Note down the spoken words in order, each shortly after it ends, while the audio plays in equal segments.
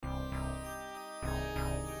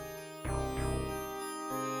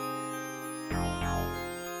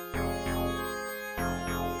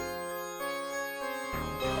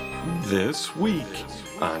This week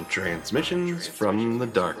on Transmissions from the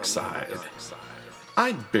Dark Side.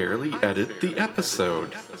 I barely edit the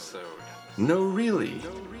episode. No, really.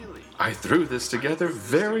 I threw this together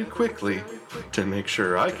very quickly to make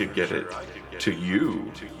sure I could get it to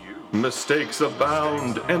you. Mistakes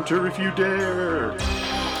abound. Enter if you dare.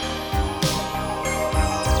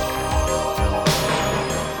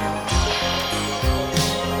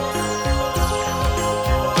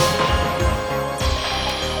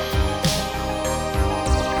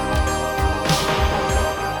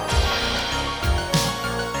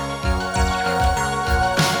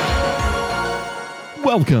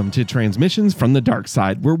 Welcome to Transmissions from the Dark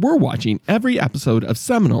Side, where we're watching every episode of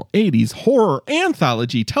seminal 80s horror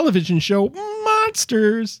anthology television show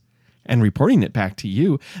Monsters and reporting it back to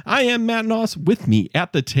you. I am Matt Noss. With me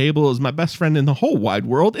at the table is my best friend in the whole wide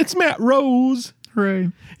world. It's Matt Rose.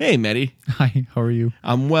 Hooray. Hey, Matty. Hi, how are you?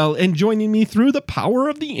 I'm well, and joining me through the power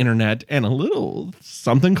of the internet and a little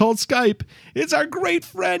something called Skype, it's our great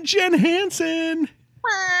friend Jen Hansen.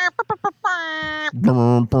 I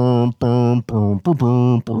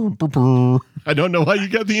don't know how you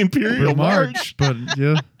got the Imperial March, but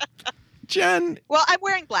yeah. Jen. Well, I'm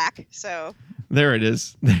wearing black, so. There it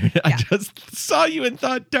is. I just saw you and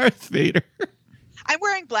thought Darth Vader. I'm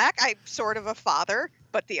wearing black. I'm sort of a father,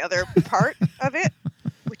 but the other part of it,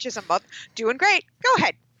 which is a mother, doing great. Go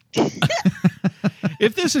ahead.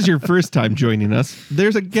 If this is your first time joining us,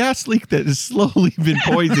 there's a gas leak that has slowly been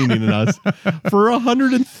poisoning us for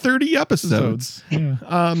 130 episodes.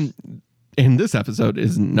 Yeah. And this episode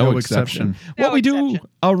is no exception. What we do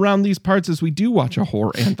around these parts is we do watch a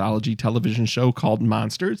horror anthology television show called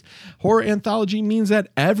Monsters. Horror anthology means that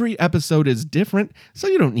every episode is different, so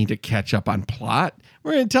you don't need to catch up on plot.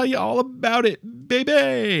 We're going to tell you all about it,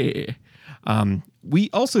 baby.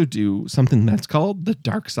 We also do something that's called the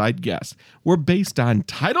Dark Side Guess. We're based on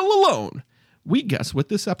title alone. We guess what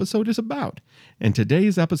this episode is about. And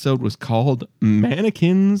today's episode was called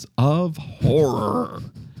Mannequins of Horror.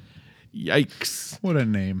 Yikes. What a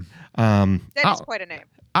name. That is quite a name.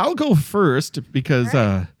 I'll go first because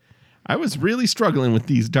I was really struggling with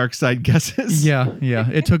these Dark Side guesses. Yeah.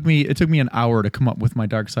 It took me an hour to come up with my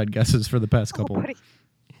Dark Side guesses for the past couple. Buddy.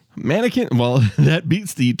 Mannequin, well, that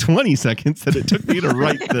beats the 20 seconds that it took me to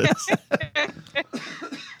write this.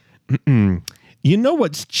 You know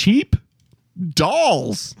what's cheap?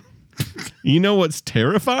 Dolls. You know what's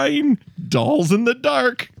terrifying? Dolls in the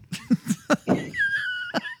dark. The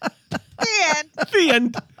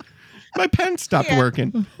end. My pen stopped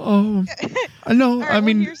working. Oh, no. Right, I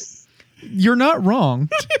mean, you're not wrong.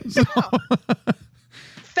 So.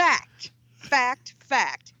 Fact.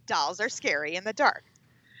 Dolls are scary in the dark.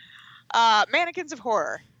 Mannequins of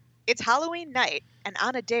Horror. It's Halloween night, and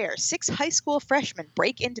on a dare, 6 high school freshmen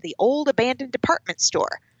break into the old abandoned department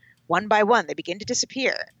store. One by one, they begin to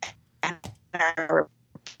disappear and are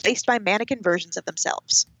replaced by mannequin versions of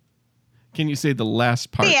themselves. Can you say the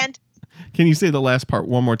last part? The end. Can you say the last part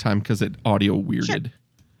one more time because it audio weirded? Sure.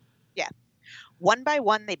 Yeah. One by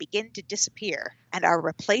one, they begin to disappear and are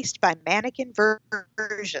replaced by mannequin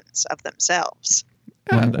versions of themselves.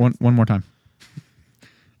 One more time.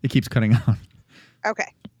 It keeps cutting out.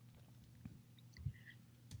 Okay.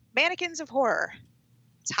 Mannequins of Horror.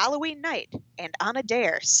 It's Halloween night, and on a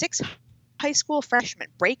dare, 6 high school freshmen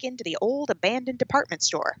break into the old abandoned department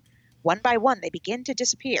store. One by one, they begin to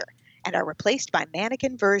disappear and are replaced by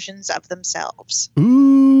mannequin versions of themselves.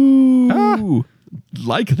 Ooh.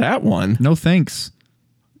 Like that one. No thanks.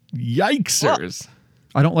 Yikesers.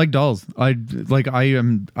 I don't like dolls. My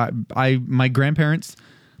grandparents,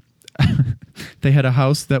 they had a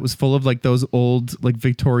house that was full of like those old like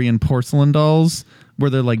Victorian porcelain dolls where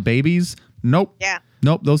they're like babies. Nope. Yeah.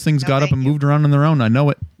 Nope. Those things got up and moved around on their own. I know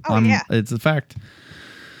it. Oh, yeah. It's a fact.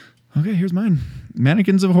 Okay, here's mine.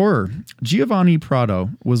 Mannequins of Horror. Giovanni Prado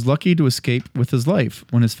was lucky to escape with his life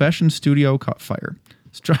when his fashion studio caught fire.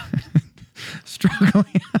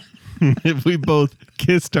 Struggling. If we both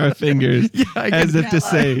kissed our fingers as if to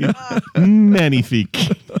say,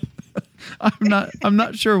 magnifique. I'm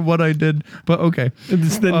not sure what I did, but okay.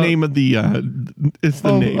 It's the name of the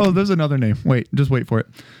name. Oh, there's another name. Just wait for it.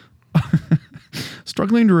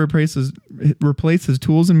 Struggling to replace his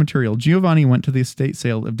tools and material, Giovanni went to the estate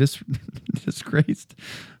sale of disgraced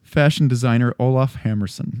fashion designer Olaf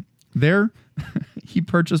Hammerson. There, he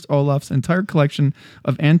purchased Olaf's entire collection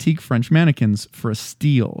of antique French mannequins for a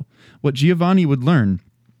steal. What Giovanni would learn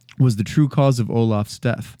was the true cause of Olaf's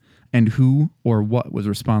death and who or what was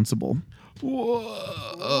responsible.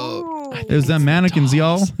 Whoa. There's them mannequins,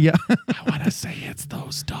 y'all. Yeah. I want to say it's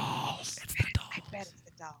those dolls. It's the dolls. I bet it's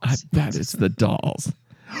the dolls. I bet it's the dolls.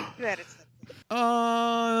 I bet it's the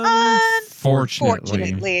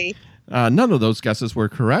Unfortunately. None of those guesses were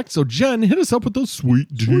correct. So, Jen, hit us up with those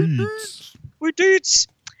sweet deeds. Sweet deeds.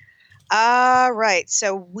 All right.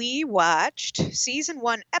 So we watched season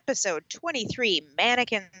 1, episode 23,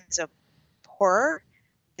 Mannequins of Horror.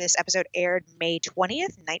 This episode aired May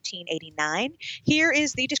 20th, 1989. Here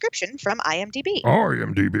is the description from IMDb.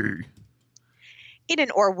 IMDb. In an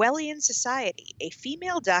Orwellian society, a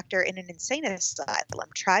female doctor in an insane asylum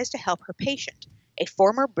tries to help her patient, a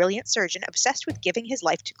former brilliant surgeon obsessed with giving his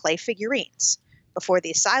life to clay figurines, before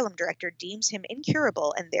the asylum director deems him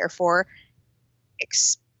incurable and therefore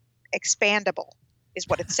expandable, is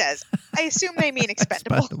what it says. I assume they mean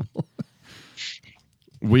expendable.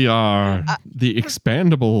 We are the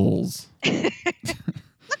Expandables. Look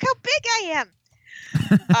how big I am.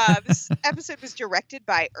 This episode was directed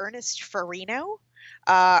by Ernest Farino.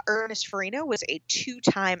 Ernest Farino was a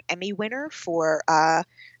 2-time Emmy winner for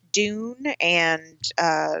Dune and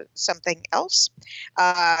something else.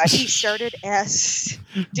 He started as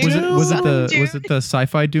Dune. Was it the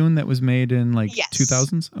sci-fi Dune that was made in Yes.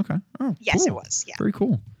 2000s? Okay. Oh, Yes, cool. it was. Yeah. Very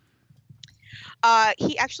cool.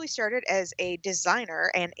 He actually started as a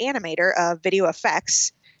designer and animator of video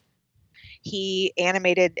effects. He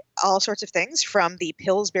animated all sorts of things from the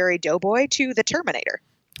Pillsbury Doughboy to the Terminator.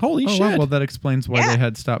 Holy shit. Wow. Well, that explains why they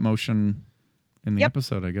had stop motion in the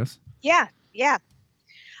episode, I guess. Yeah. It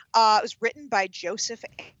was written by Joseph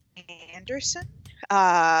Anderson.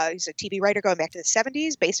 He's a TV writer going back to the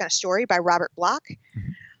 70s, based on a story by Robert Bloch.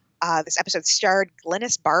 This episode starred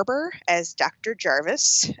Glynis Barber as Dr.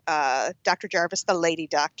 Jarvis. Dr. Jarvis, the lady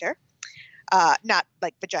doctor. Not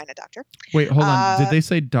like vagina doctor. Wait, hold on. Did they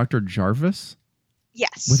say Dr. Jarvis?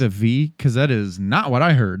 Yes. With a V? Because that is not what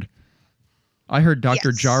I heard. I heard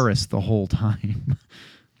Dr. Jarvis the whole time.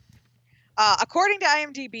 According to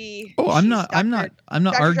IMDb. Oh, I'm not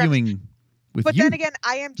arguing Jarvis. with But you. then again,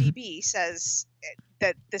 IMDb says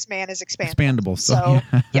that this man is expandable. Expandable. So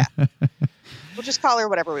yeah. We'll just call her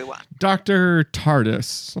whatever we want. Dr.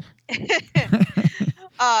 TARDIS.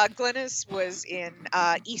 Glynis was in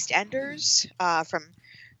EastEnders from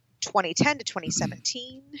 2010 to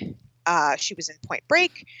 2017. She was in Point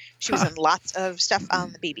Break. She was in lots of stuff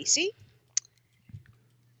on the BBC.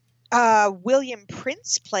 William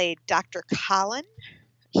Prince played Dr. Colin.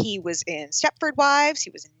 He was in Stepford Wives. He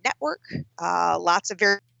was in Network. Lots of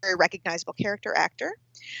very, very recognizable character actor.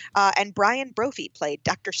 And Brian Brophy played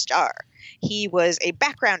Dr. Starr. He was a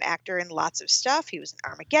background actor in lots of stuff. He was in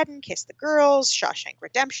Armageddon, Kiss the Girls, Shawshank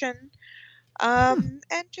Redemption, and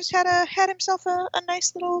just had himself a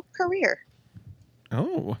nice little career.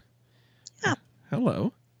 Oh. Yeah.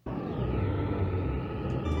 Hello.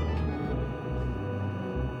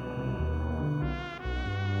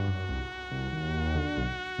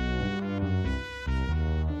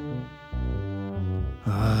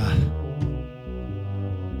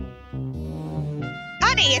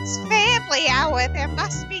 Honey, it's family hour. There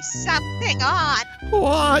must be something on.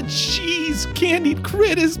 Oh, jeez. Candied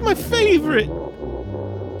Crit is my favorite.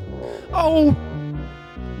 Oh.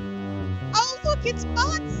 Oh, look, it's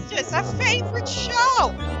Monsters, our favorite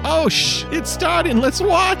show. Oh, it's starting. Let's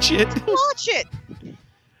watch it. Watch it.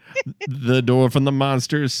 The door from the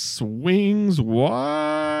monsters swings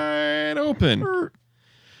wide open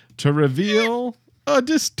to reveal a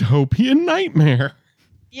dystopian nightmare.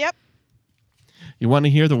 Yep. You want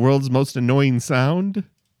to hear the world's most annoying sound?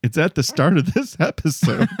 It's at the start of this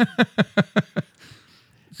episode.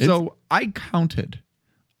 So I counted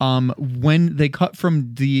when they cut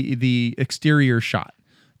from the exterior shot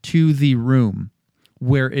to the room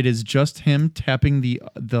where it is just him tapping the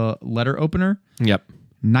letter opener. Yep.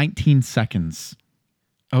 19 seconds.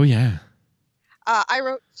 Oh, yeah. I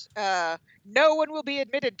wrote, no one will be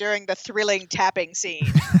admitted during the thrilling tapping scene.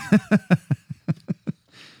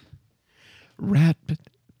 Rat,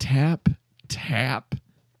 tap, tap,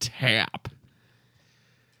 tap.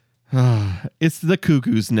 It's the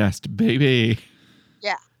cuckoo's nest, baby.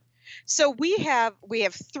 Yeah. So we have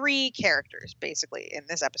 3 characters, basically, in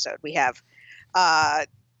this episode. We have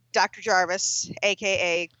Dr. Jarvis,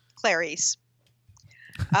 a.k.a. Clarice.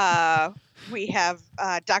 We have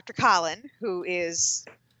Dr. Colin, who is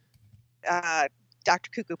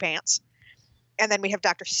Dr. Cuckoo Pants. And then we have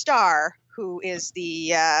Dr. Starr, who is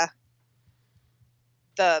the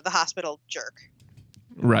hospital jerk.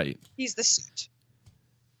 Right. He's the suit.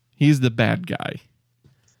 He's the bad guy.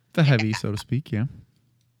 The heavy, so to speak, yeah.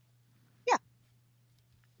 Yeah.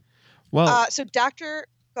 Well,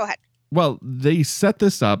 go ahead. Well, they set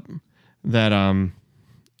this up that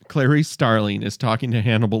Clarice Starling is talking to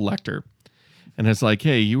Hannibal Lecter. And it's like,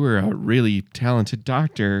 hey, you were a really talented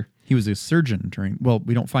doctor. He was a surgeon during. Well,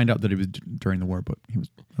 we don't find out that he was during the war, but he was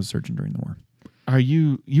a surgeon during the war.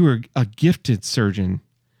 You were a gifted surgeon.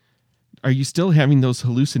 Are you still having those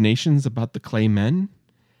hallucinations about the clay men?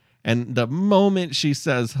 And the moment she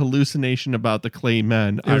says hallucination about the clay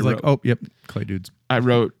men, I was like, oh, yep, clay dudes. I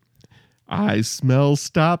wrote, I smell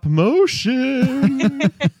stop motion.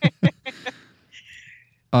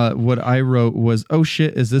 What I wrote was, oh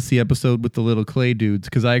shit, is this the episode with the little clay dudes?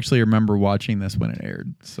 Because I actually remember watching this when it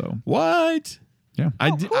aired. So what? Yeah.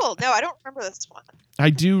 Cool. No, I don't remember this one. I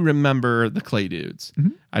do remember the clay dudes.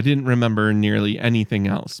 Mm-hmm. I didn't remember nearly anything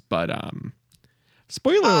else, but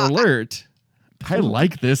spoiler alert, I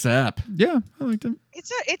like this app. Yeah, I liked it.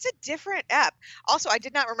 It's a different app. Also, I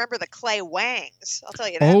did not remember the clay wangs. I'll tell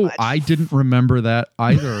you that much. I didn't remember that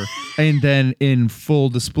either. And then in full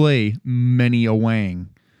display, many a wang.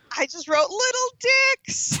 I just wrote little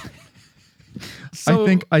dicks. So,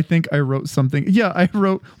 I think I wrote something. Yeah, I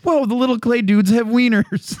wrote, whoa, the little clay dudes have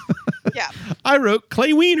wieners. Yeah. I wrote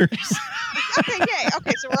clay wieners. Okay, yay.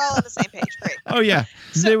 Okay, so we're all on the same page. Great. Oh, yeah.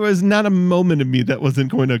 There was not a moment of me that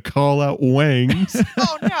wasn't going to call out wangs.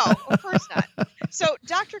 Oh, no, of course not. So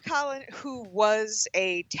Dr. Collin, who was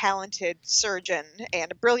a talented surgeon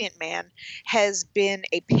and a brilliant man, has been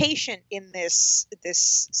a patient in this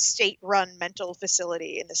state-run mental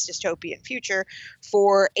facility in this dystopian future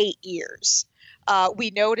for 8 years. We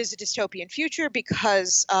know it is a dystopian future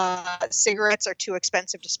because cigarettes are too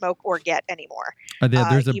expensive to smoke or get anymore.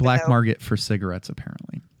 There's a black market for cigarettes,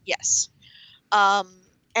 apparently. Yes.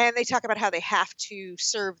 And they talk about how they have to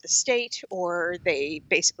serve the state or they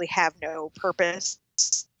basically have no purpose.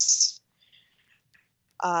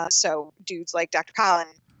 So dudes like Dr. Collin,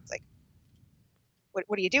 it's like, what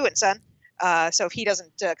are you doing, son? So if he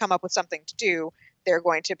doesn't come up with something to do, they're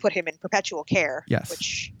going to put him in perpetual care.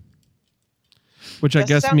 Yes. Which I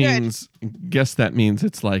guess that means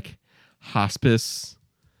it's like hospice,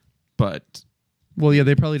 but well, yeah,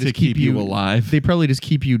 they probably just keep you alive. They probably just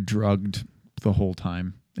keep you drugged the whole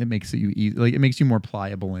time. It makes it makes you more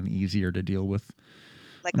pliable and easier to deal with.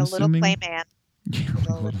 Like a little clay man. Yeah,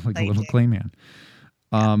 like a little clay man.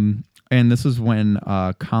 And this is when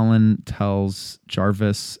Collin tells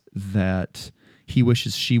Jarvis that he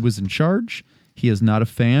wishes she was in charge. He is not a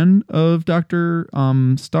fan of Dr.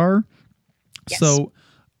 Starr. Yes. So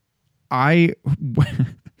the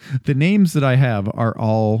names that I have are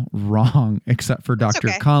all wrong except for Dr.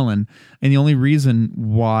 Okay. Collin. And the only reason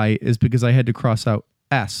why is because I had to cross out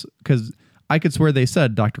S because I could swear they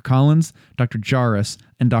said Dr. Collins, Dr. Jarvis,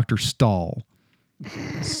 and Dr. Stahl.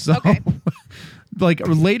 So like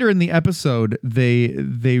later in the episode,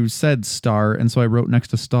 they said Star. And so I wrote next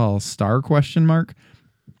to Stahl, Star ?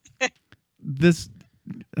 This...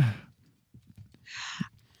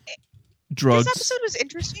 Drugs. This episode was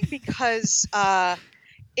interesting because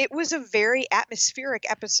it was a very atmospheric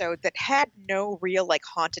episode that had no real like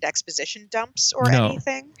haunted exposition dumps or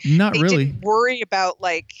anything. Not they really. Didn't worry about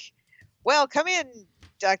like, well, come in,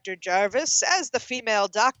 Dr. Jarvis, as the female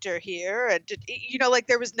doctor here, and like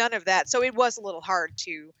there was none of that. So it was a little hard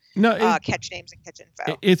to catch names and catch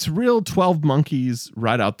info. It's real 12 Monkeys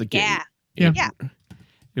right out the gate. Yeah.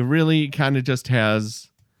 It really kind of just has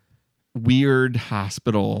weird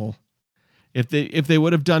hospital. If they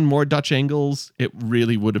would have done more Dutch angles, it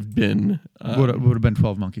really would have been would have been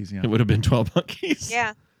 12 Monkeys. Yeah, it would have been 12 Monkeys.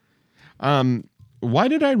 Yeah. Why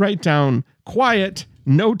did I write down quiet,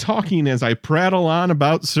 no talking as I prattle on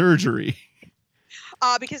about surgery?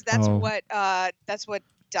 Because that's what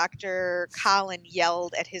Dr. Collin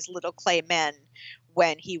yelled at his little clay men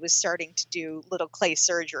when he was starting to do little clay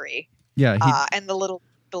surgery. Yeah, and the little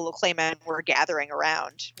clay men were gathering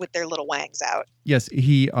around with their little wangs out. Yes,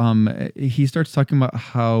 he starts talking about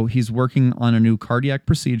how he's working on a new cardiac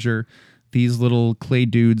procedure. These little clay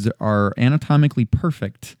dudes are anatomically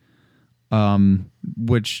perfect,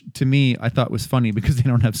 which to me I thought was funny because they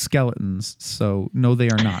don't have skeletons. So no, they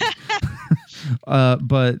are not.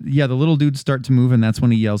 But yeah, the little dudes start to move, and that's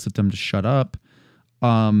when he yells at them to shut up.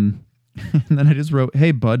 And then I just wrote,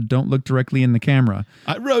 "Hey, bud, don't look directly in the camera."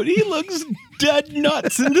 I wrote, "He looks dead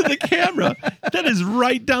nuts into the camera." That is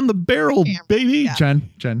right down the barrel, baby. Yeah.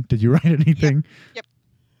 Jen, did you write anything? Yep.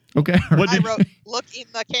 Okay. I wrote, "Look in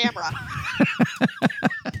the camera."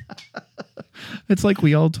 It's like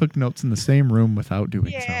we all took notes in the same room without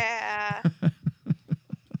doing so. Yeah.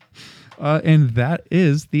 And that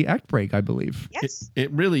is the act break, I believe. Yes.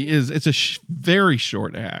 It really is. It's a very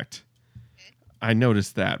short act. I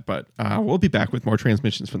noticed that, but we'll be back with more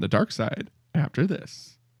transmissions from the dark side after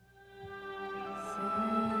this.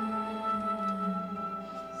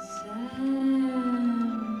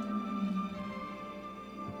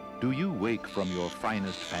 Do you wake from your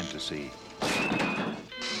finest fantasy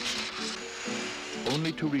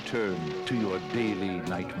only to return to your daily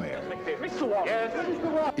nightmare? Mr. Walt. Yes,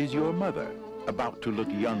 Mr. Walt. Is your mother about to look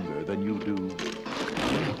younger than you do?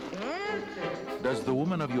 Does the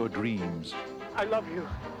woman of your dreams I love you.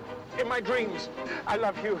 In my dreams, I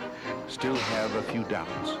love you. still have a few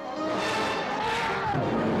doubts?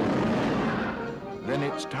 Then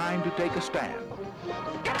it's time to take a stand.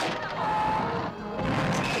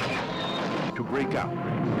 To break out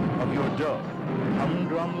of your dull,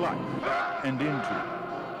 humdrum life and into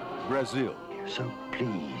Brazil. You're so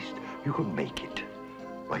pleased you could make it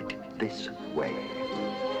right this way.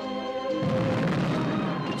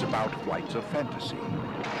 It's about flights of fantasy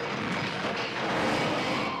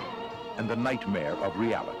and the nightmare of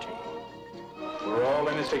reality. We're all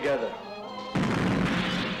in this together.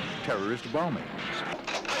 Terrorist bombings,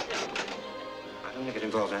 I don't think it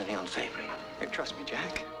involves anything unsavory. You trust me,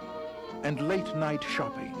 Jack? and late-night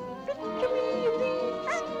shopping.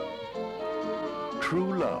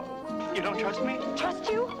 True love, You don't trust me? Trust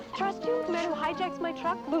you? Trust you? The man who hijacks my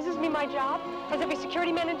truck, loses me my job, has every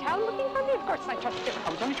security man in town looking for me? Of course I trust you.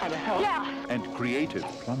 I was only trying to help. Yeah. and creative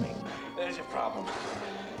plumbing. There's a problem.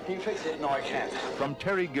 Can you fix it? No, I can't. From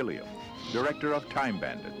Terry Gilliam, director of Time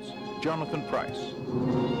Bandits, Jonathan Pryce,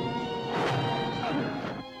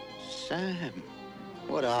 Sam,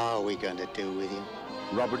 what are we going to do with you?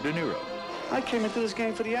 Robert De Niro, I came into this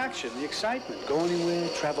game for the action, the excitement. Go anywhere,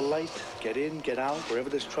 travel light, get in, get out. Wherever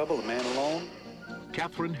there's trouble, a man alone.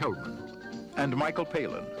 Katherine Hellman, and Michael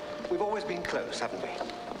Palin. We've always been close, haven't we?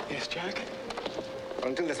 Yes, Jack? Well,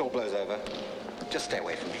 until this all blows over, just stay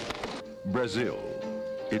away from me. Brazil,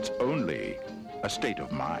 it's only a state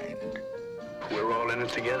of mind. We're all in it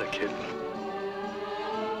together, kid.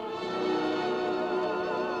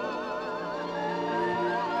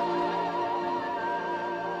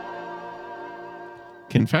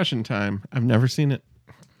 Confession time. I've never seen it.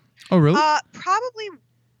 Oh, really? Probably,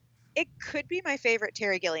 it could be my favorite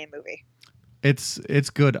Terry Gilliam movie. It's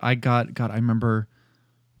good. I remember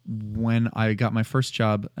when I got my first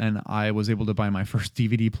job and I was able to buy my first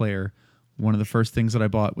DVD player. One of the first things that I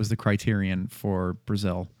bought was the Criterion for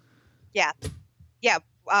Brazil. Yeah,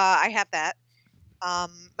 I have that.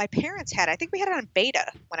 My parents had it. I think we had it on beta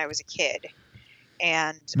when I was a kid.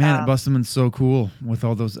 And Man, it must have been so cool with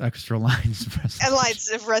all those extra lines. and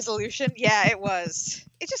lines of resolution. Yeah, it was.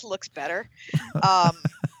 It just looks better.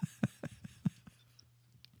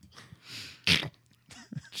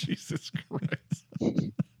 Jesus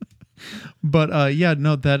Christ. But yeah,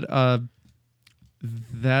 no, that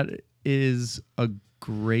is a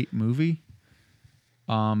great movie.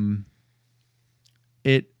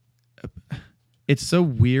 It's so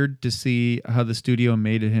weird to see how the studio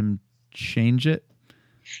made him change it.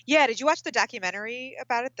 Yeah, did you watch the documentary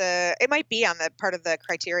about it? It might be on the part of the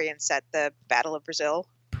Criterion set, the Battle of Brazil.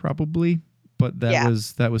 Probably, but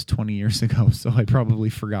that was 20 years ago, so I probably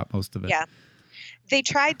forgot most of it. Yeah, they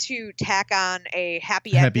tried to tack on a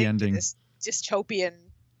happy ending to this dystopian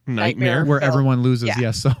Nightmare where film. Everyone loses. Yeah.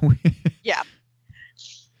 Yes, so Yeah.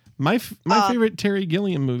 My favorite Terry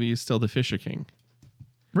Gilliam movie is still The Fisher King.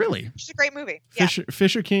 Really, Which is a great movie. Yeah.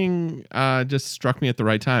 Fisher King just struck me at the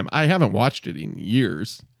right time. I haven't watched it in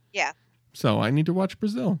years. Yeah. So I need to watch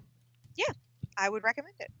Brazil. Yeah, I would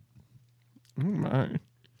recommend it. Oh my.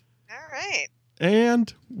 All right.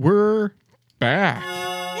 And we're back.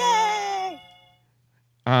 Yay!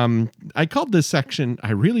 I called this section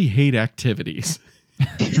I Really Hate Activities.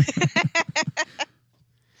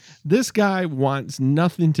 This guy wants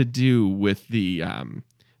nothing to do with the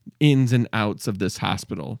ins and outs of this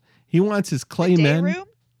hospital. He wants his clay Day men. room?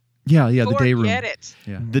 yeah, the day room. Forget it.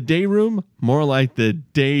 Yeah, The day room, more like the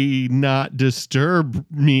day not disturb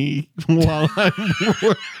me while I'm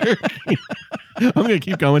working. I'm going to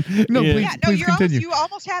keep going. No, Yeah. please. Yeah, no, continue. you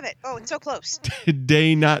almost have it. Oh, it's so close.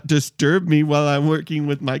 Day not disturb me while I'm working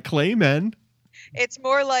with my clay men. It's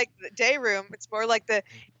more like the day room. It's more like the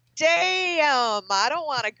damn, I don't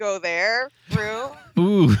want to go there room.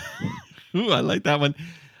 Ooh, I like that one.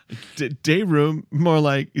 Day room, more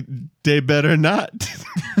like day better not.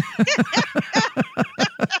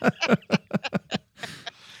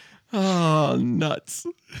 Oh, nuts.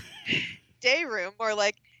 Day room, more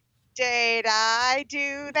like did I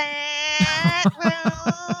do that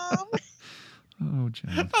room? Oh,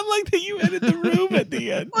 Jen. I like that you added the room at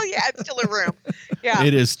the end. Well, yeah, it's still a room. Yeah.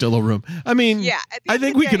 It is still a room. I mean, Yeah, at the I end of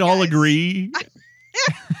think the we day, can all guys. agree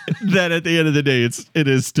that at the end of the day, it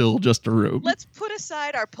is still just a room. Let's put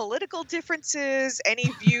aside our political differences, any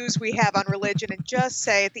views we have on religion, and just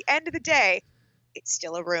say at the end of the day, it's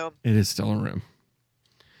still a room. It is still a room.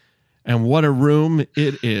 And what a room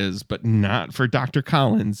it is, but not for Dr.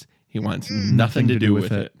 Collins. He wants nothing to do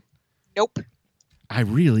with it. Nope. I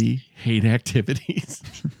really hate activities.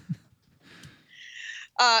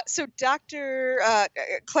 So Dr.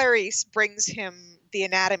 Clarice brings him the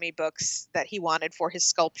anatomy books that he wanted for his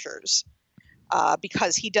sculptures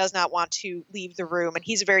because he does not want to leave the room. And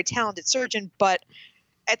he's a very talented surgeon, but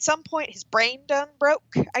at some point his brain done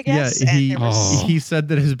broke, I guess. Yeah, he said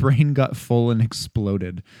that his brain got full and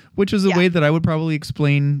exploded, which is a way that I would probably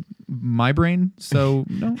explain my brain. So,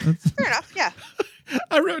 no. That's... Fair enough, yeah.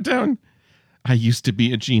 I wrote down, I used to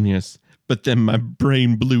be a genius, but then my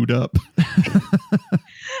brain blew up.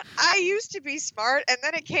 I used to be smart, and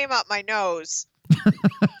then it came out my nose.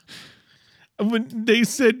 When they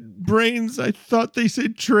said brains, I thought they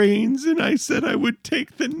said trains, and I said I would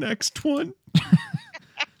take the next one.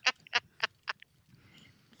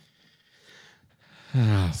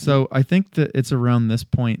 So I think that it's around this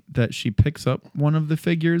point that she picks up one of the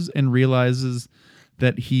figures and realizes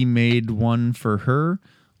that he made one for her,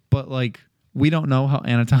 but like we don't know how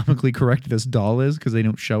anatomically correct this doll is because they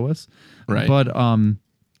don't show us. Right. But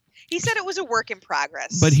he said it was a work in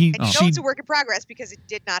progress. But it's a work in progress because it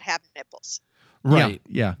did not have nipples. Right.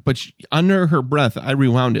 Yeah. But under her breath, I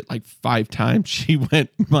rewound it like 5 times. She went,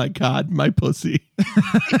 "My God, my pussy."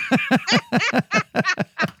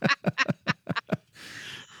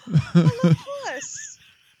 Puss.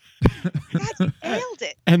 God, you nailed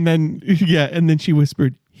it. And then she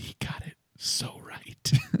whispered, "He got it so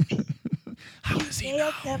right." How does he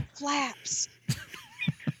know? Them flaps.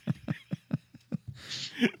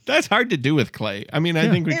 That's hard to do with clay. I mean, I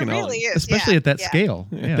think we can all, really is, especially at that scale.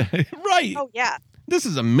 Yeah. Right. Oh yeah. This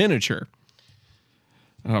is a miniature.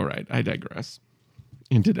 All right, I digress.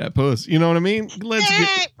 Into that puss. You know what I mean? Let's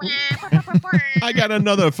get. I got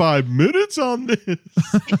another 5 minutes on this.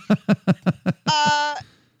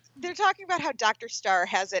 They're talking about how Dr. Starr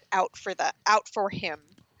has it out for him.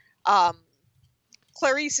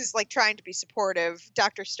 Clarice is like trying to be supportive.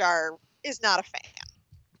 Dr. Starr is not a fan.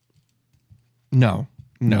 No.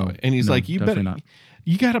 And he's like, you better not.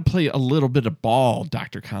 You got to play a little bit of ball,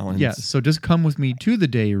 Dr. Collins. Yeah, so just come with me to the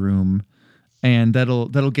day room, and that'll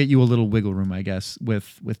get you a little wiggle room, I guess,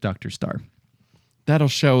 with Dr. Starr. That'll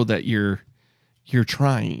show that you're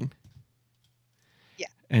trying. Yeah.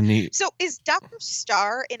 And so is Dr.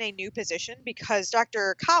 Starr in a new position? Because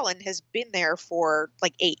Dr. Collins has been there for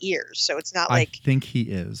like 8 years, so it's not like... I think he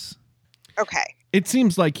is. Okay. It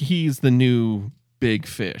seems like he's the new big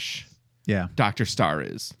fish. Yeah. Dr. Starr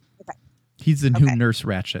is. Okay. He's the new Nurse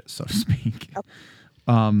Ratchet, so to speak.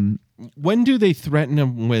 Okay. When do they threaten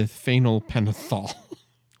him with phenylpentothal?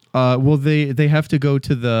 Well, they have to go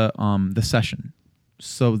to the session.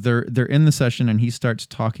 So they're in the session, and he starts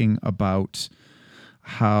talking about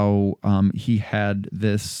how he had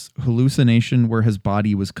this hallucination where his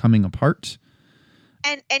body was coming apart.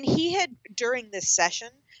 And he had, during this session,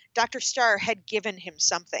 Dr. Starr had given him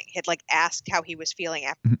something, had like asked how he was feeling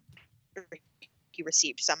after he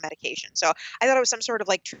received some medication. So I thought it was some sort of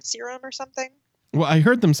like truth serum or something. Well, I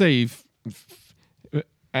heard them say,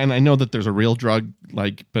 and I know that there's a real drug,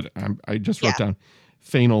 but I just wrote down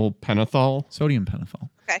phenylpentothal. Sodium pentothal.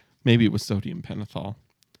 Okay. Maybe it was sodium pentothal.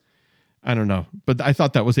 I don't know. But I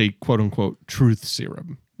thought that was a quote unquote truth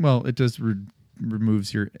serum. Well, it does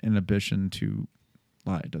removes your inhibition to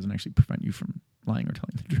lie. It doesn't actually prevent you from lying or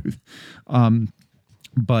telling the truth.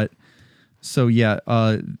 But so yeah,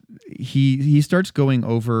 he starts going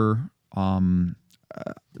over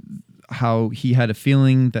how he had a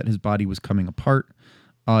feeling that his body was coming apart,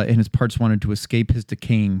 and his parts wanted to escape his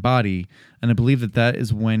decaying body. And I believe that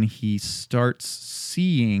is when he starts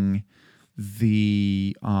seeing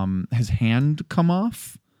the his hand come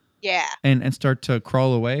off. Yeah. And start to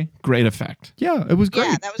crawl away. Great effect. Yeah, it was great.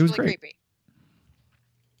 Yeah, that was really creepy.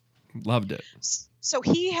 Loved it. So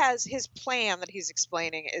he has his plan that he's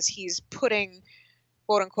explaining is he's putting,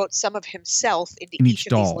 quote unquote, some of himself into each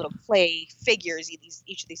of these little clay figures,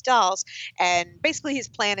 each of these dolls, and basically his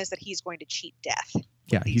plan is that he's going to cheat death.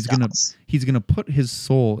 Yeah, he's gonna put his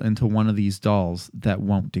soul into one of these dolls that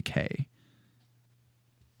won't decay.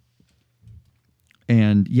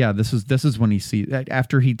 And yeah, this is when he sees,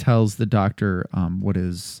 after he tells the doctor what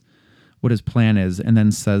his plan is, and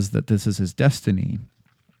then says that this is his destiny.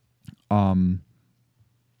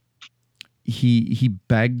 He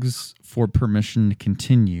begs for permission to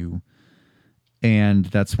continue, and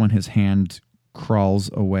that's when his hand crawls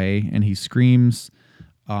away and he screams,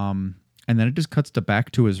 and then it just cuts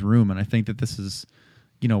back to his room. And I think that this is,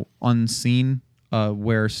 unseen,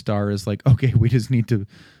 where Starr is like, okay, we just need to,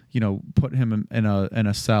 put him in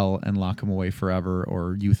a cell and lock him away forever,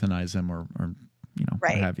 or euthanize him, or right.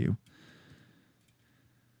 what have you.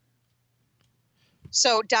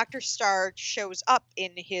 So Dr. Starr shows up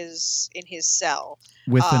in his cell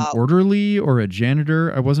with an orderly or a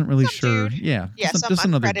janitor. I wasn't really sure. Dude. Yeah, Yeah, some just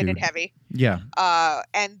another uncredited dude. heavy. Yeah.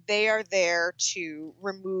 And they are there to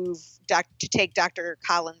take Dr.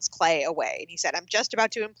 Collins Clay away. And he said, "I'm just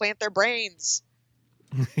about to implant their brains."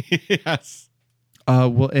 Yes.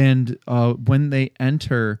 When they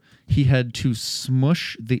enter, he had to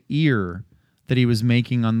smush the ear that he was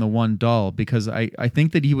making on the one doll, because I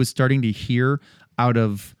think that he was starting to hear out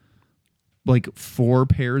of like 4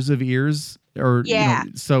 pairs of ears, or he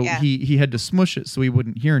had to smush it so he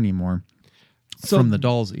wouldn't hear anymore from the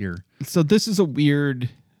doll's ear. So this is a weird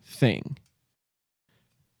thing.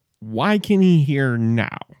 Why can he hear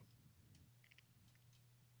now?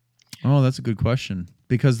 Oh, that's a good question.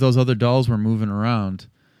 Because those other dolls were moving around.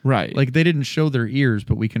 Right. Like, they didn't show their ears,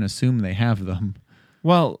 but we can assume they have them.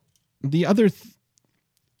 Well, the other...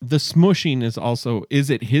 the smushing is also... Is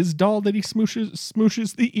it his doll that he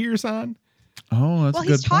smooshes the ears on? Oh, that's a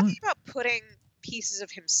good point. Well, he's talking about putting pieces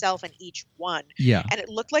of himself in each one. Yeah. And it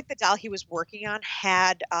looked like the doll he was working on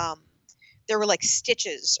had... there were like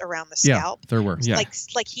stitches around the scalp. Yeah, there were. Yeah.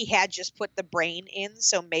 Like he had just put the brain in,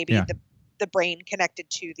 so maybe the brain connected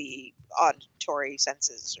to the auditory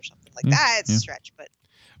senses or something like that. It's a stretch, but...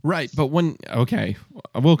 Right, but when... Okay,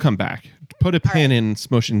 we'll come back. Put a pin in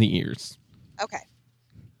smushing the ears. Okay.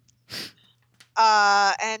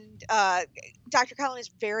 And Dr. Collins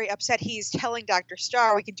is very upset. He's telling Dr.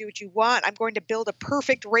 Starr, "We can do what you want. I'm going to build a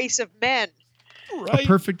perfect race of men." Right. A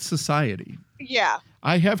perfect society. Yeah.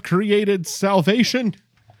 I have created salvation.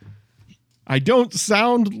 I don't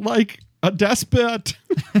sound like a despot.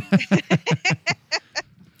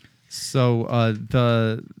 So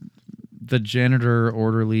the janitor,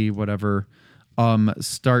 orderly, whatever,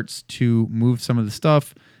 starts to move some of the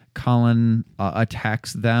stuff. Colin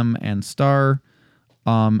attacks them and Starr,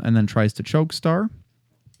 and then tries to choke Starr.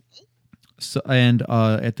 So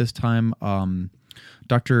at this time,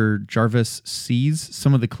 Dr. Jarvis sees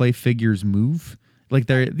some of the clay figures move. Like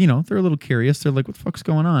they're a little curious. They're like, "What the fuck's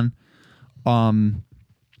going on?"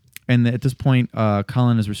 And at this point,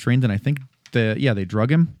 Colin is restrained, and I think they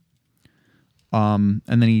drug him. And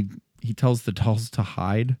then he tells the dolls to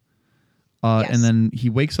hide. And then he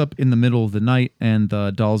wakes up in the middle of the night, and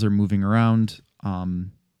the dolls are moving around,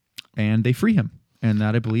 and they free him. And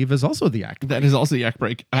that, I believe, is also the act break. That is also the act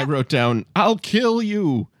break. I wrote down, "I'll kill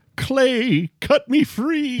you. Clay, cut me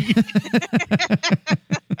free."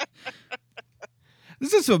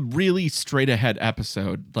 This is a really straight ahead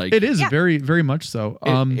episode. Like, it is very, very much so.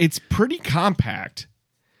 It's pretty compact.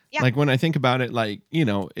 Yeah. Like when I think about it, like,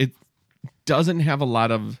 it doesn't have a lot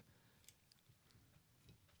of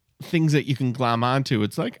things that you can glom onto.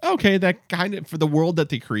 It's like, okay, that kind of, for the world that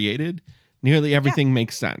they created, nearly everything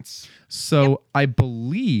makes sense. So I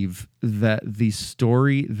believe that the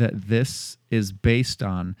story that this is based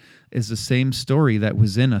on is the same story that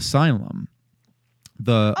was in Asylum.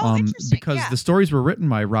 Because the stories were written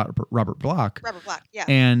by Robert Bloch. Robert Bloch, yeah.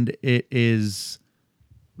 And it is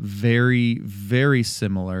very, very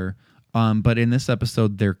similar. But in this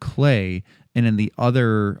episode, they're clay. And in the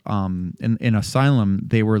other, in Asylum,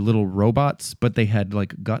 they were little robots, but they had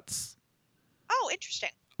like guts. Oh, interesting.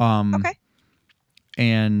 Okay.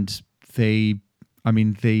 And the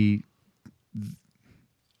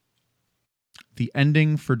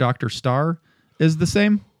ending for Dr. Starr is the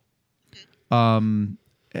same. I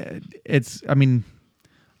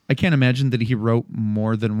can't imagine that he wrote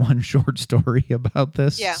more than one short story about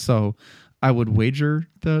this. Yeah. So I would wager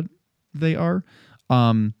that they are.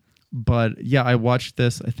 But yeah, I watched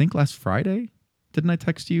this, I think last Friday. Didn't I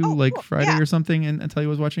text you cool. Friday or something and tell you I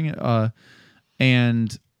was watching it?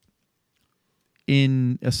 And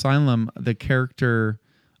in Asylum, the character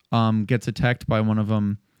gets attacked by one of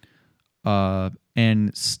them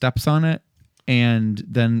and steps on it. And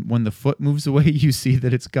then when the foot moves away, you see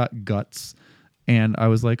that it's got guts. And I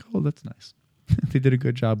was like, oh, that's nice. They did a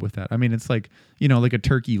good job with that. I mean, it's like, like a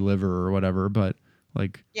turkey liver or whatever, but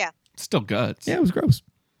like... Yeah. Still guts. Yeah, it was gross.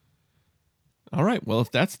 All right. Well,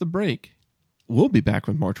 if that's the break, we'll be back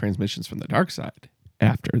with more transmissions from the dark side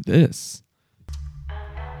after this.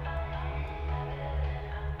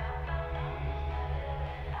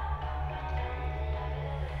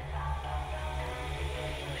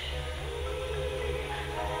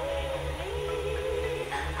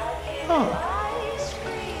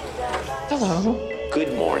 Hello.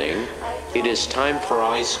 Good morning. It is time for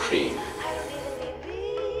ice cream.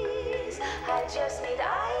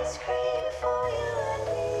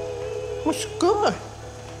 What's good?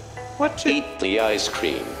 What's it? Eat the ice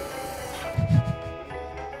cream.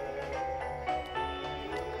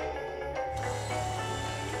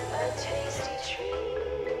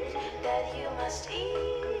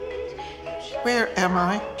 Where am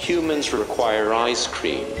I? Humans require ice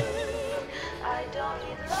cream.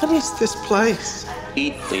 What is this place?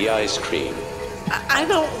 Eat the ice cream. I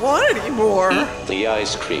don't want any more. Eat the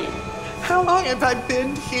ice cream. How long have I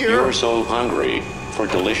been here? You're so hungry for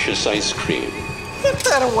delicious ice cream. Get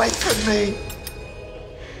that away from me.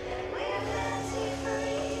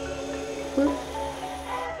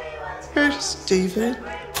 Where's Steven?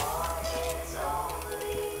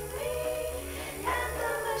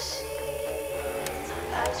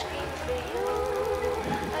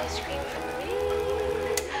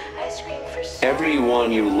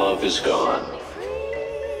 Everyone you love is gone.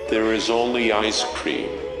 There is only ice cream.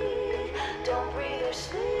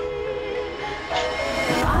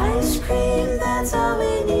 Ice cream, that's all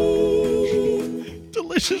we need.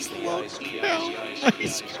 Delicious love.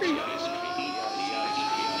 Ice cream.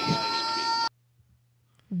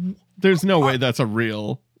 There's no way that's a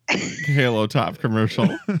real Halo Top commercial.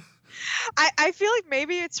 I feel like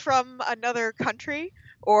maybe it's from another country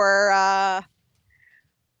or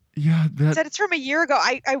yeah, said it's from a year ago.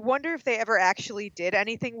 I wonder if they ever actually did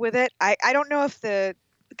anything with it. I don't know if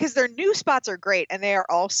because their new spots are great and they're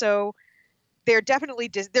definitely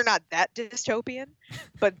they're not that dystopian,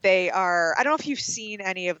 but they are. I don't know if you've seen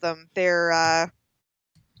any of them. They're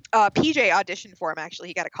PJ auditioned for him. Actually,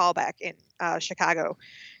 he got a call back in Chicago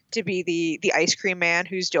to be the ice cream man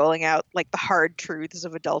who's doling out like the hard truths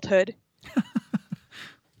of adulthood.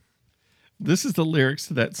 This is the lyrics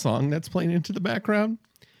to that song that's playing into the background.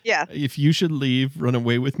 Yeah. If you should leave, run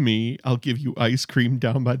away with me. I'll give you ice cream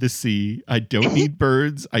down by the sea. I don't need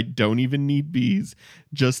birds. I don't even need bees.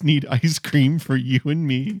 Just need ice cream for you and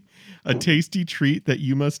me. A tasty treat that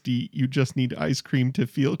you must eat. You just need ice cream to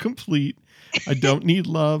feel complete. I don't need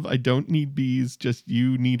love. I don't need bees. Just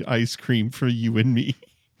you need ice cream for you and me.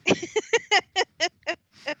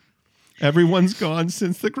 Everyone's gone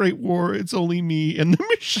since the Great War. It's only me and the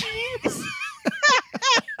machines.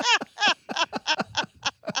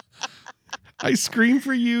 Ice cream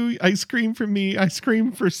for you, ice cream for me, ice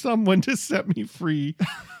cream for someone to set me free.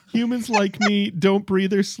 Humans like me don't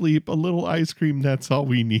breathe or sleep. A little ice cream, that's all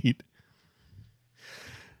we need.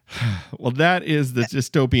 Well, that is the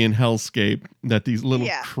dystopian hellscape that these little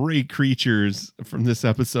cray creatures from this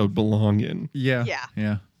episode belong in. Yeah.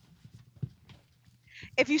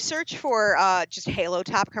 If you search for just Halo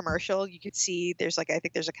Top commercial, you could see I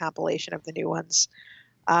think there's a compilation of the new ones.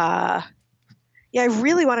 Yeah, I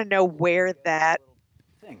really want to know where that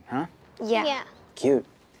thing, huh? Yeah. Cute.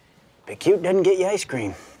 But cute doesn't get you ice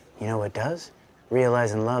cream. You know what does?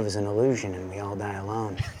 Realizing love is an illusion and we all die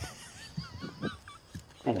alone.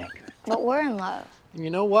 Hey, Nick. But we're in love. And you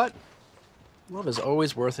know what? Love is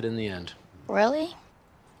always worth it in the end. Really?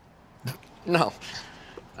 No,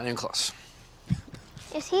 not even close.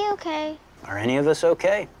 Is he okay? Are any of us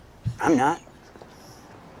okay? I'm not.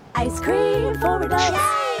 Ice cream for adults,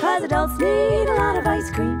 cause adults need a lot of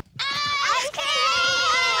ice cream. Ice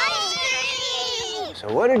cream!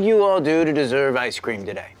 So what did you all do to deserve ice cream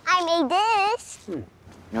today? I made this. You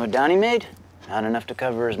know what Donnie made? Not enough to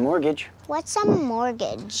cover his mortgage. What's a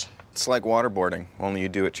mortgage? It's like waterboarding, only you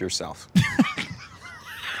do it yourself.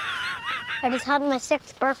 I just had my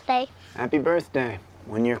 6th birthday. Happy birthday.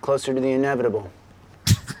 1 year closer to the inevitable.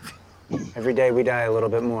 Every day we die a little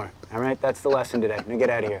bit more. All right, that's the lesson today. Now get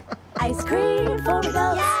out of here. Ice cream for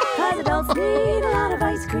adults, cause adults need a lot of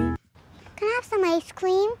ice cream. Can I have some ice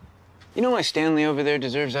cream? You know why Stanley over there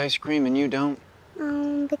deserves ice cream and you don't?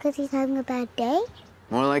 Because he's having a bad day?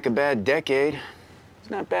 More like a bad decade.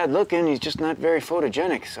 He's not bad looking, he's just not very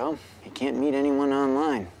photogenic, so he can't meet anyone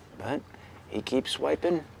online. But he keeps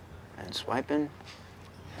swiping and swiping.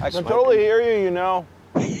 I can totally hear you, you know.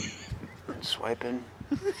 And swiping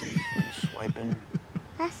and swiping.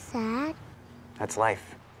 That's sad. That's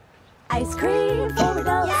life. Ice cream for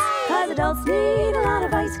adults, cause adults need a lot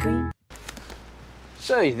of ice cream.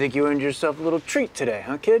 So, you think you earned yourself a little treat today,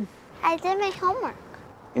 huh, kid? I did my homework.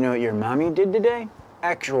 You know what your mommy did today?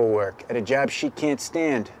 Actual work at a job she can't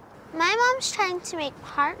stand. My mom's trying to make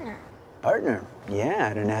partner. Partner? Yeah,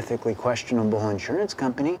 at an ethically questionable insurance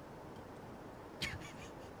company.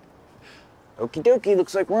 Okie dokie,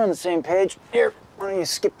 looks like we're on the same page. Here, why don't you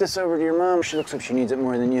skip this over to your mom? She looks like she needs it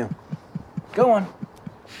more than you. Go on.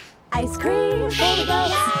 Ice cream for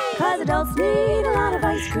adults, cause adults need a lot of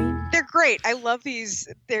ice cream. They're great. I love these.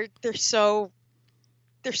 They're so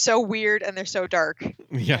weird and they're so dark.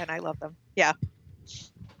 Yeah. And I love them. Yeah.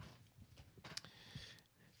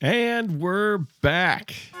 And we're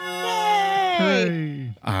back.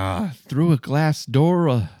 Yay! Through a glass door,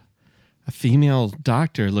 a female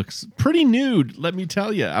doctor looks pretty nude, let me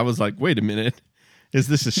tell you. I was like, wait a minute. Is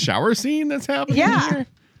this a shower scene that's happening here?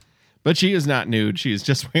 But she is not nude. She is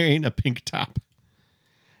just wearing a pink top.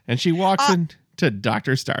 And she walks into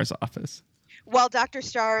Dr. Starr's office. While Dr.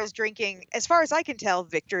 Starr is drinking, as far as I can tell,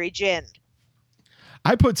 Victory Gin.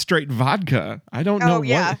 I put straight vodka. I don't know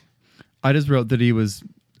what. I just wrote that he was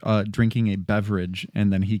drinking a beverage,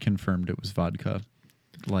 and then he confirmed it was vodka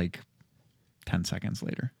like 10 seconds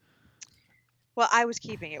later. Well, I was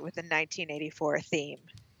keeping it with the 1984 theme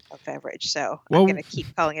of beverage, so Well, I'm going to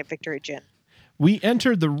keep calling it Victory Gin. We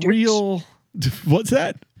entered the real... What's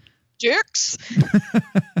that? Dicks!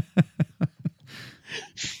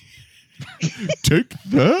 Take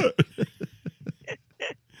that.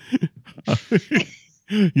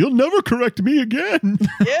 You'll never correct me again.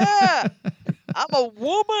 Yeah, I'm a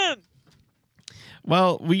woman.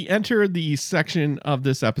 Well, we enter the section of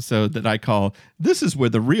this episode that I call, "This is where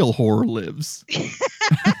the real horror lives."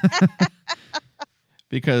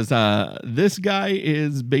 Because this guy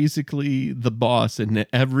is basically the boss in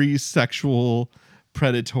every sexual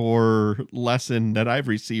predator lesson that I've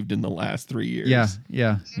received in the last 3 years.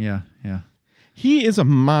 Yeah. He is a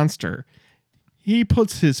monster. He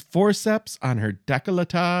puts his forceps on her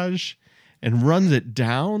décolletage and runs it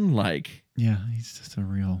down like... Yeah, he's just a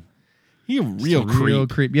real... Real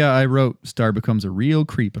creep. Yeah, I wrote Star becomes a real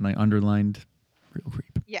creep, and I underlined real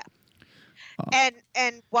creep. Yeah.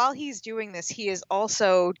 And while he's doing this, he is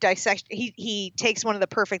also he takes one of the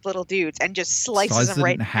perfect little dudes and just slices him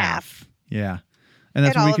right in half. Yeah. And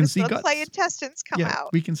that's and where we all can of his see little guts. clay intestines come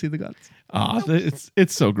out. We can see the guts.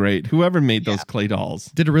 It's so great. Whoever made those clay dolls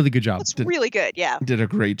did a really good job. It's really good, yeah. Did a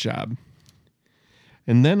great job.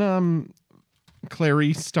 And then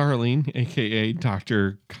Clarice Starling, aka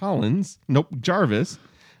Dr. Jarvis.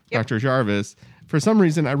 Yep. Dr. Jarvis. For some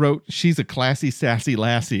reason I wrote, she's a classy, sassy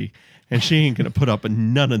lassie, and she ain't gonna put up with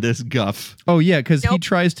none of this guff. Oh yeah, because he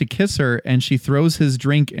tries to kiss her and she throws his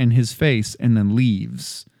drink in his face and then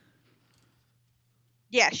leaves.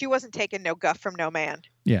 Yeah, she wasn't taking no guff from no man.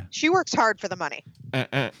 Yeah. She works hard for the money.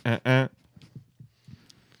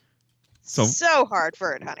 So hard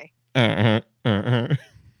for it, honey.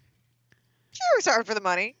 She works hard for the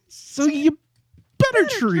money. So you better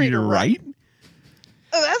treat her right.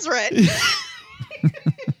 Oh, that's right.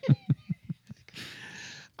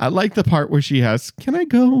 I like the part where she asks, "Can I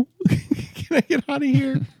go? Can I get out of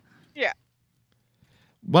here?" Yeah.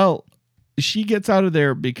 Well, she gets out of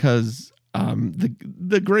there because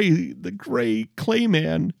the gray clay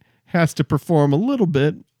man has to perform a little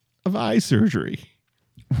bit of eye surgery.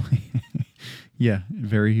 Yeah,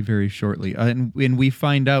 very, very shortly. And we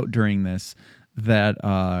find out during this that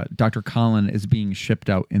Dr. Colin is being shipped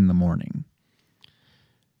out in the morning.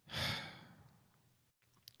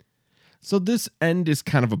 So this end is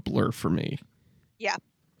kind of a blur for me. Yeah.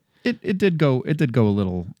 It did go a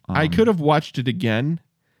little... I could have watched it again,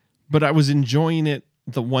 but I was enjoying it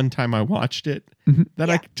the one time I watched it, that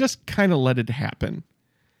I just kind of let it happen.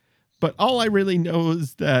 But all I really know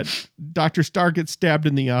is that Dr. Starr gets stabbed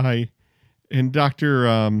in the eye, and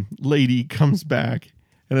Dr. Lady comes back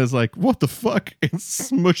and is like, "What the fuck?" and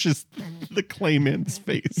smushes the clayman's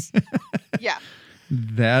face. Yeah.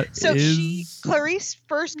 So Clarice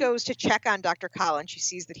first goes to check on Dr. Colin. She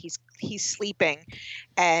sees that he's sleeping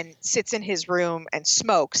and sits in his room and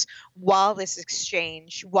smokes while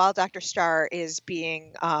Dr. Starr is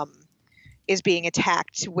being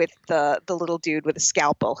attacked with the little dude with a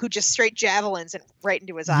scalpel who just straight javelins and right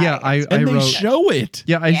into his eye. Yeah, I they wrote, show it.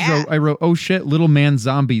 Yeah, I wrote, "Oh shit, little man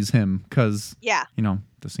zombies him," because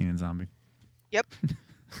the scene in Zombie. Yep.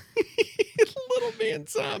 Little man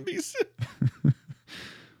zombies.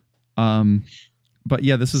 But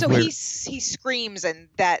yeah, this is where he screams, and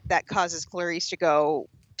that causes Clarice to go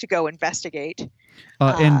investigate.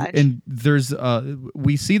 And there's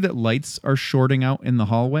we see that lights are shorting out in the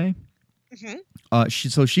hallway. Mm-hmm.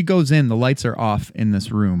 So she goes in. The lights are off in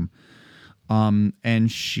this room, and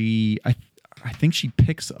I think she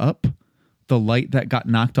picks up the light that got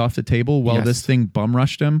knocked off the table while this thing bum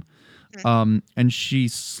rushed him. Mm-hmm. And she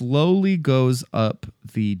slowly goes up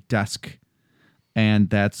the desk. And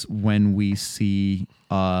that's when we see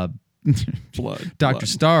Dr.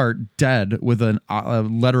 Starr dead with a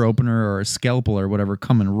letter opener or a scalpel or whatever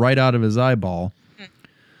coming right out of his eyeball. Mm.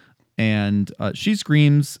 And she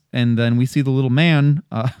screams, and then we see the little man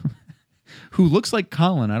who looks like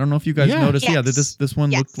Colin. I don't know if you guys noticed. Yes. Yeah, that this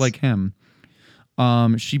one looked like him.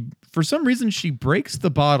 She, for some reason, she breaks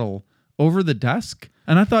the bottle over the desk,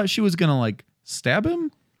 and I thought she was gonna like stab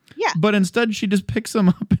him. Yeah. But instead, she just picks him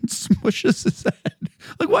up and smushes his head.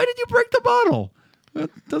 Like, why did you break the bottle? That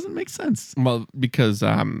doesn't make sense. Well, because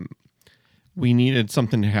we needed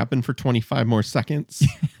something to happen for 25 more seconds.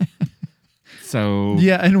 So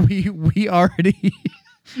yeah, and we already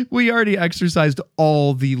We already exercised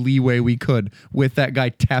all the leeway we could with that guy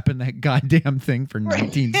tapping that goddamn thing for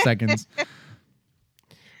 19 seconds.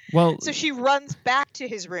 Well, so she runs back to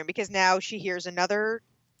his room because now she hears another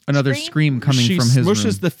scream coming she from his room. She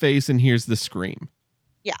smushes the face and hears the scream.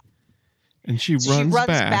 Yeah. And she So runs she runs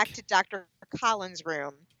back. back to Dr. Collins'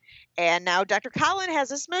 room. And now Dr. Collins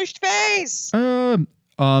has a smushed face.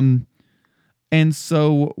 And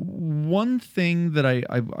so one thing that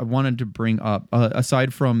I wanted to bring up,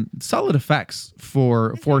 aside from solid effects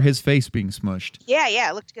for his face being smushed. Yeah,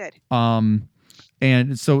 it looked good.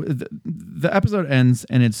 And so the episode ends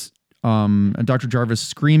and it's Dr. Jarvis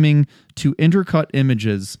screaming to intercut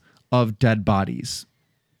images of dead bodies.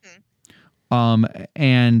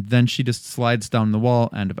 And then she just slides down the wall.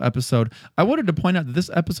 End of episode. I wanted to point out that this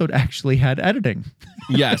episode actually had editing.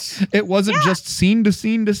 Yes. It wasn't just scene to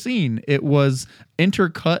scene to scene. It was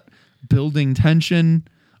intercut, building tension.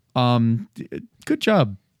 Good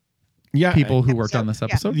job. Yeah. People who worked on this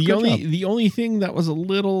episode. The only thing that was a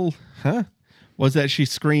little, was that she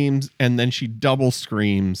screams and then she double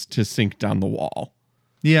screams to sink down the wall.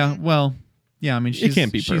 Yeah. Well, yeah. I mean, it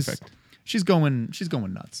can't be perfect. She's going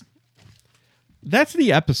nuts. That's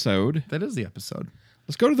the episode. That is the episode.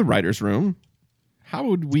 Let's go to the writer's room. How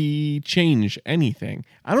would we change anything?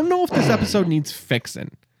 I don't know if this episode needs fixing.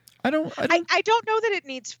 I don't know that it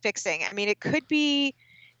needs fixing. I mean, it could be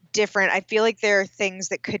different. I feel like there are things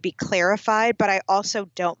that could be clarified, but I also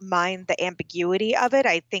don't mind the ambiguity of it.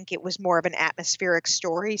 I think it was more of an atmospheric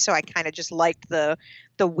story, so I kind of just liked the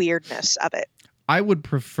weirdness of it. I would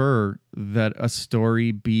prefer that a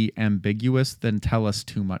story be ambiguous than tell us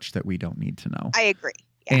too much that we don't need to know. I agree.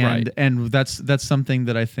 Yeah. And that's something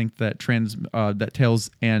that I think that that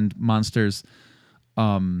Tales and Monsters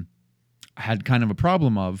had kind of a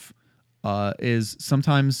problem of is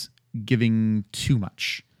sometimes giving too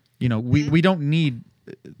much. You know, we don't need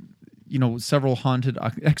several haunted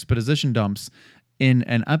exposition dumps in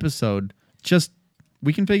an episode. Just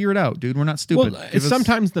we can figure it out, dude. We're not stupid. Well,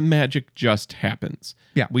 sometimes the magic just happens.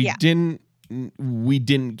 Yeah. We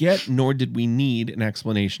didn't get, nor did we need an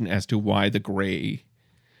explanation as to why the gray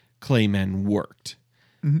claymen worked.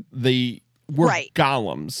 Mm-hmm. They were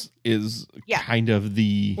golems is kind of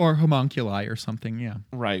the... Or homunculi or something, yeah.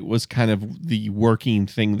 Right, was kind of the working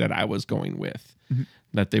thing that I was going with. Mm-hmm.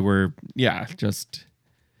 That they were,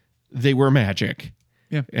 they were magic.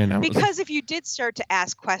 Yeah. And because if you did start to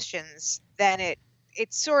ask questions, then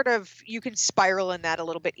it's sort of, you can spiral in that a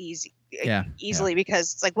little bit easily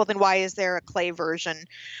because it's like, well, then why is there a clay version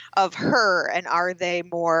of her? And are they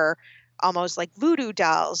more almost like voodoo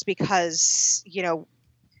dolls because,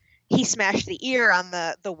 he smashed the ear on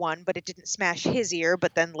the one, but it didn't smash his ear.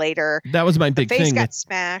 But then later, that was my big the face thing. Got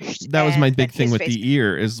smashed. That was my big thing with the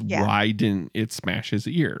ear is why didn't it smash his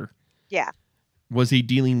ear? Yeah. Was he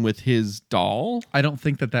dealing with his doll? I don't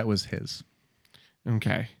think that was his.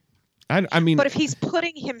 Okay. I mean, but if he's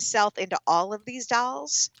putting himself into all of these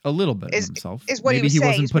dolls, a little bit of himself, is what maybe he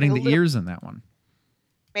wasn't putting the ears in that one.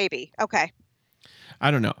 Maybe. Okay.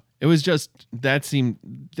 I don't know. It was just that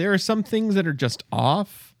seemed. There are some things that are just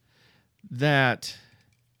off. That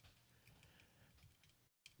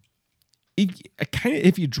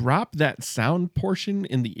if you drop that sound portion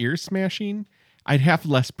in the ear smashing, I'd have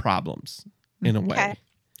less problems in a way. Okay.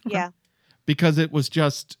 Yeah. Because it was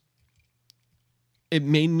just. It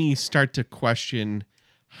made me start to question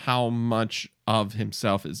how much of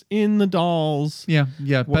himself is in the dolls. Yeah.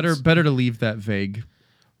 Better to leave that vague.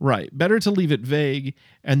 Right. Better to leave it vague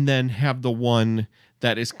and then have the one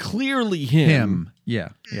that is clearly him. Yeah.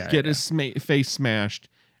 Get his face smashed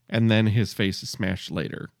and then his face is smashed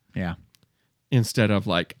later. Yeah. Instead of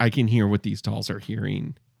like, I can hear what these dolls are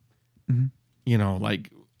hearing. Mm-hmm.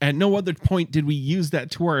 At no other point did we use that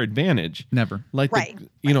to our advantage. Never.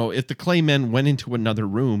 If the Claymen went into another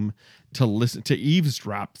room to listen to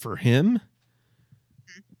eavesdrop for him,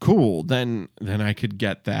 cool. Then I could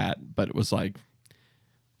get that. But it was like,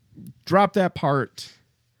 drop that part.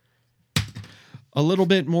 A little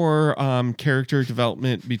bit more character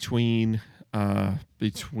development between Dr.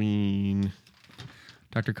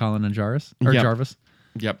 Colin and Jarvis. Jarvis.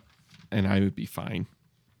 Yep. And I would be fine.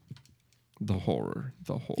 The horror.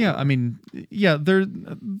 Yeah, I mean,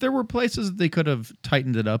 there were places they could have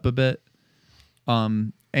tightened it up a bit.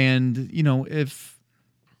 And if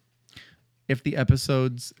the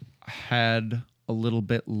episodes had a little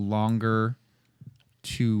bit longer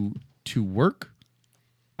to work,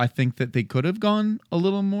 I think that they could have gone a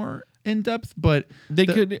little more in depth, but they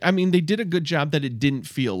did a good job that it didn't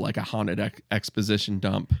feel like a haunted exposition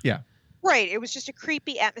dump. Yeah. Right. It was just a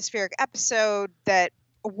creepy atmospheric episode that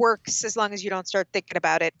works as long as you don't start thinking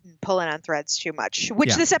about it and pulling on threads too much,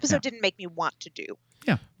 which this episode didn't make me want to do.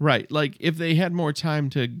 Yeah. Right. Like if they had more time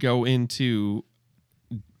to go into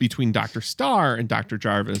between Dr. Starr and Dr.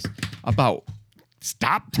 Jarvis about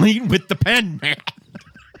stop playing with the pen, man.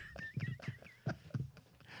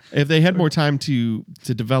 If they had more time to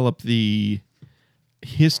develop the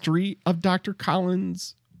history of Dr.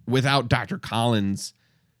 Collins without Dr. Collins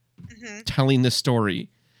telling the story,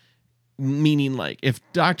 meaning like if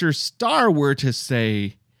Dr. Starr were to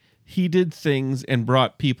say he did things and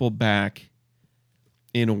brought people back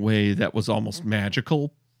in a way that was almost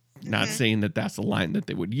magical, not saying that that's the line that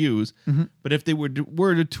they would use, but if they were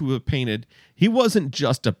to have painted, he wasn't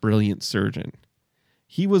just a brilliant surgeon.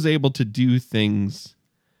 He was able to do things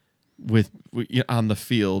on the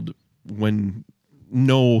field when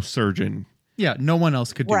no surgeon. Yeah, no one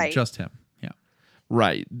else could do it, Right. just him. Yeah.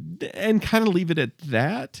 Right. And kind of leave it at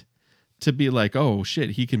that to be like, oh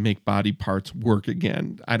shit, he can make body parts work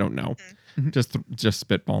again. I don't know. Just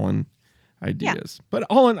spitballing ideas. Yeah. But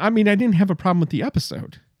I didn't have a problem with the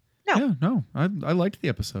episode. No. Yeah, no. I liked the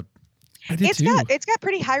episode. I did too. It's got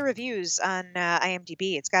pretty high reviews on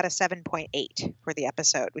IMDb. It's got a 7.8 for the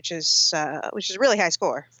episode, which is a really high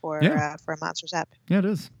score for a Monsters ep. Yeah, it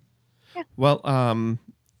is. Yeah. Well,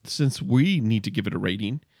 since we need to give it a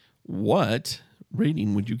rating, what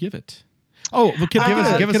rating would you give it? Oh, well, give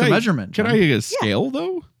us a measurement. Can I get a scale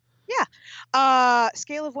though? Yeah.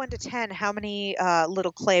 Scale of 1 to 10. How many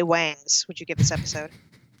little clay wangs would you give this episode?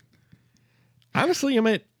 Honestly, I'm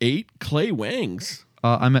at 8 clay wangs.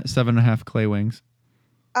 I'm at 7.5 clay wings.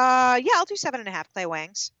 Yeah, I'll do 7.5 clay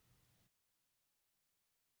wangs.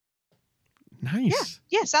 Nice.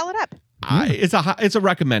 Yeah, solid up. It's a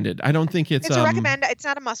recommended. I don't think it's a recommend. It's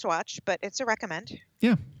not a must watch, but it's a recommend.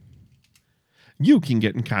 Yeah. You can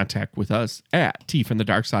get in contact with us at T from the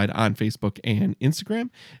Dark Side on Facebook and Instagram,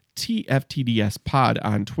 TFTDS Pod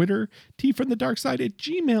on Twitter, T from the Dark Side at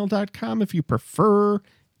gmail.com if you prefer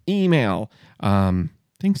email.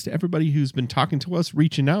 Thanks to everybody who's been talking to us,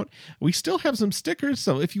 reaching out. We still have some stickers,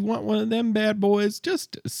 so if you want one of them bad boys,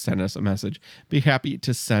 just send us a message. Be happy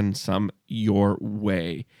to send some your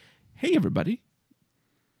way. Hey, everybody.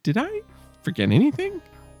 Did I forget anything?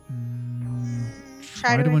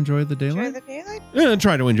 Try to enjoy the daylight?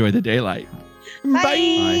 Try to enjoy the daylight.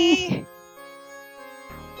 Bye.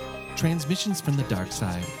 Transmissions from the Dark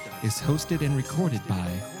Side is hosted and recorded by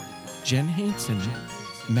Jen Hansen,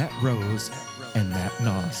 Matt Rose, and Matt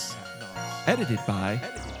Noss. Edited by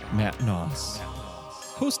Matt Noss.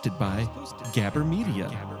 Hosted by Gabber Media.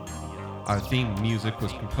 Our theme music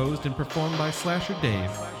was composed and performed by Slasher Dave.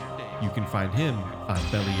 You can find him on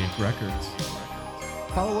Bellyache Records.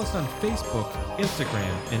 Follow us on Facebook,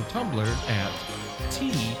 Instagram, and Tumblr at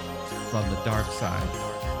T from the Dark Side,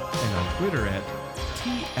 and on Twitter at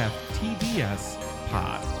TFTDS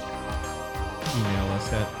Pod. Email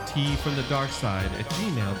us at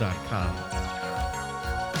tfromthedarkside@gmail.com.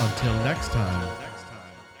 Until next time,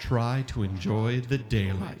 try to enjoy the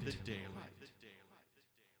daylight.